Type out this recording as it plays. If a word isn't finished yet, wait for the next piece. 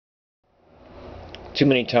too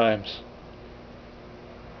many times.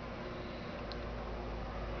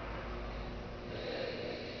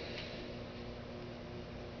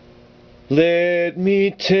 Let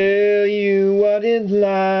me tell you what it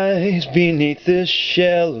lies beneath the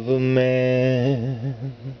shell of a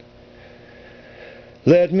man.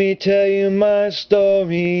 Let me tell you my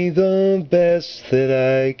story the best that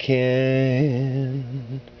I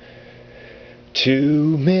can.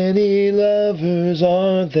 Too many lovers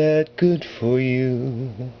aren't that good for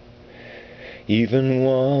you. Even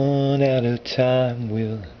one at a time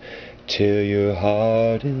will tear your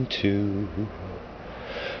heart in two.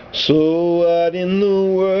 So what in the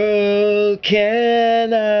world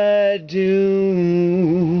can I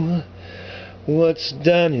do? What's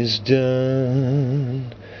done is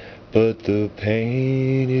done, but the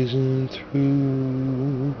pain isn't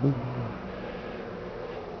through.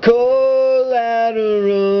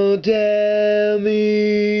 Collateral damage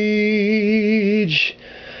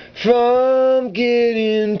from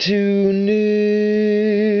getting too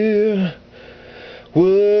near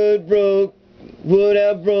would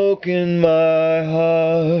have broken my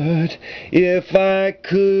heart if I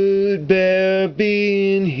could bear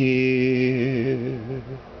being here,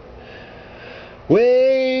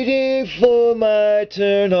 waiting for my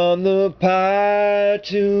turn on the pyre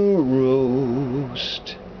to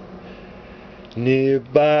roast,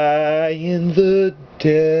 nearby in the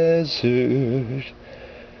desert,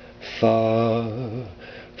 far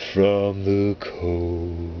from the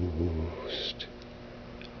coast.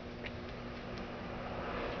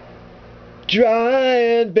 Dry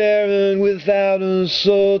and barren without a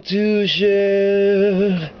soul to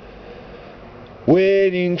share,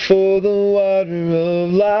 waiting for the water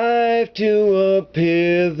of life to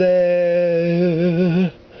appear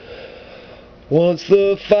there. Once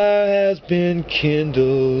the fire has been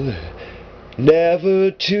kindled,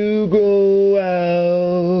 never to go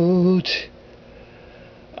out,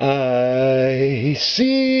 I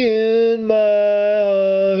see in my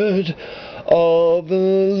heart all the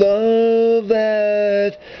love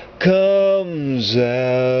that comes out.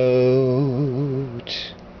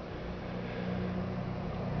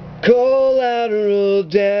 Collateral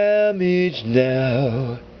damage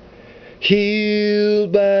now,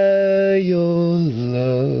 healed by your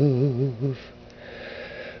love,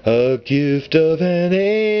 a gift of an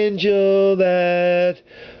angel that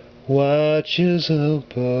watches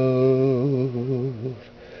above,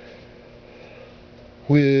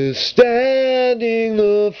 withstanding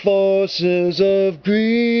the forces of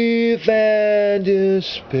grief and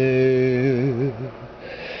despair.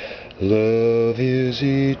 Love is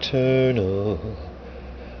eternal,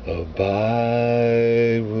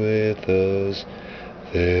 abide with us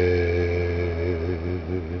there.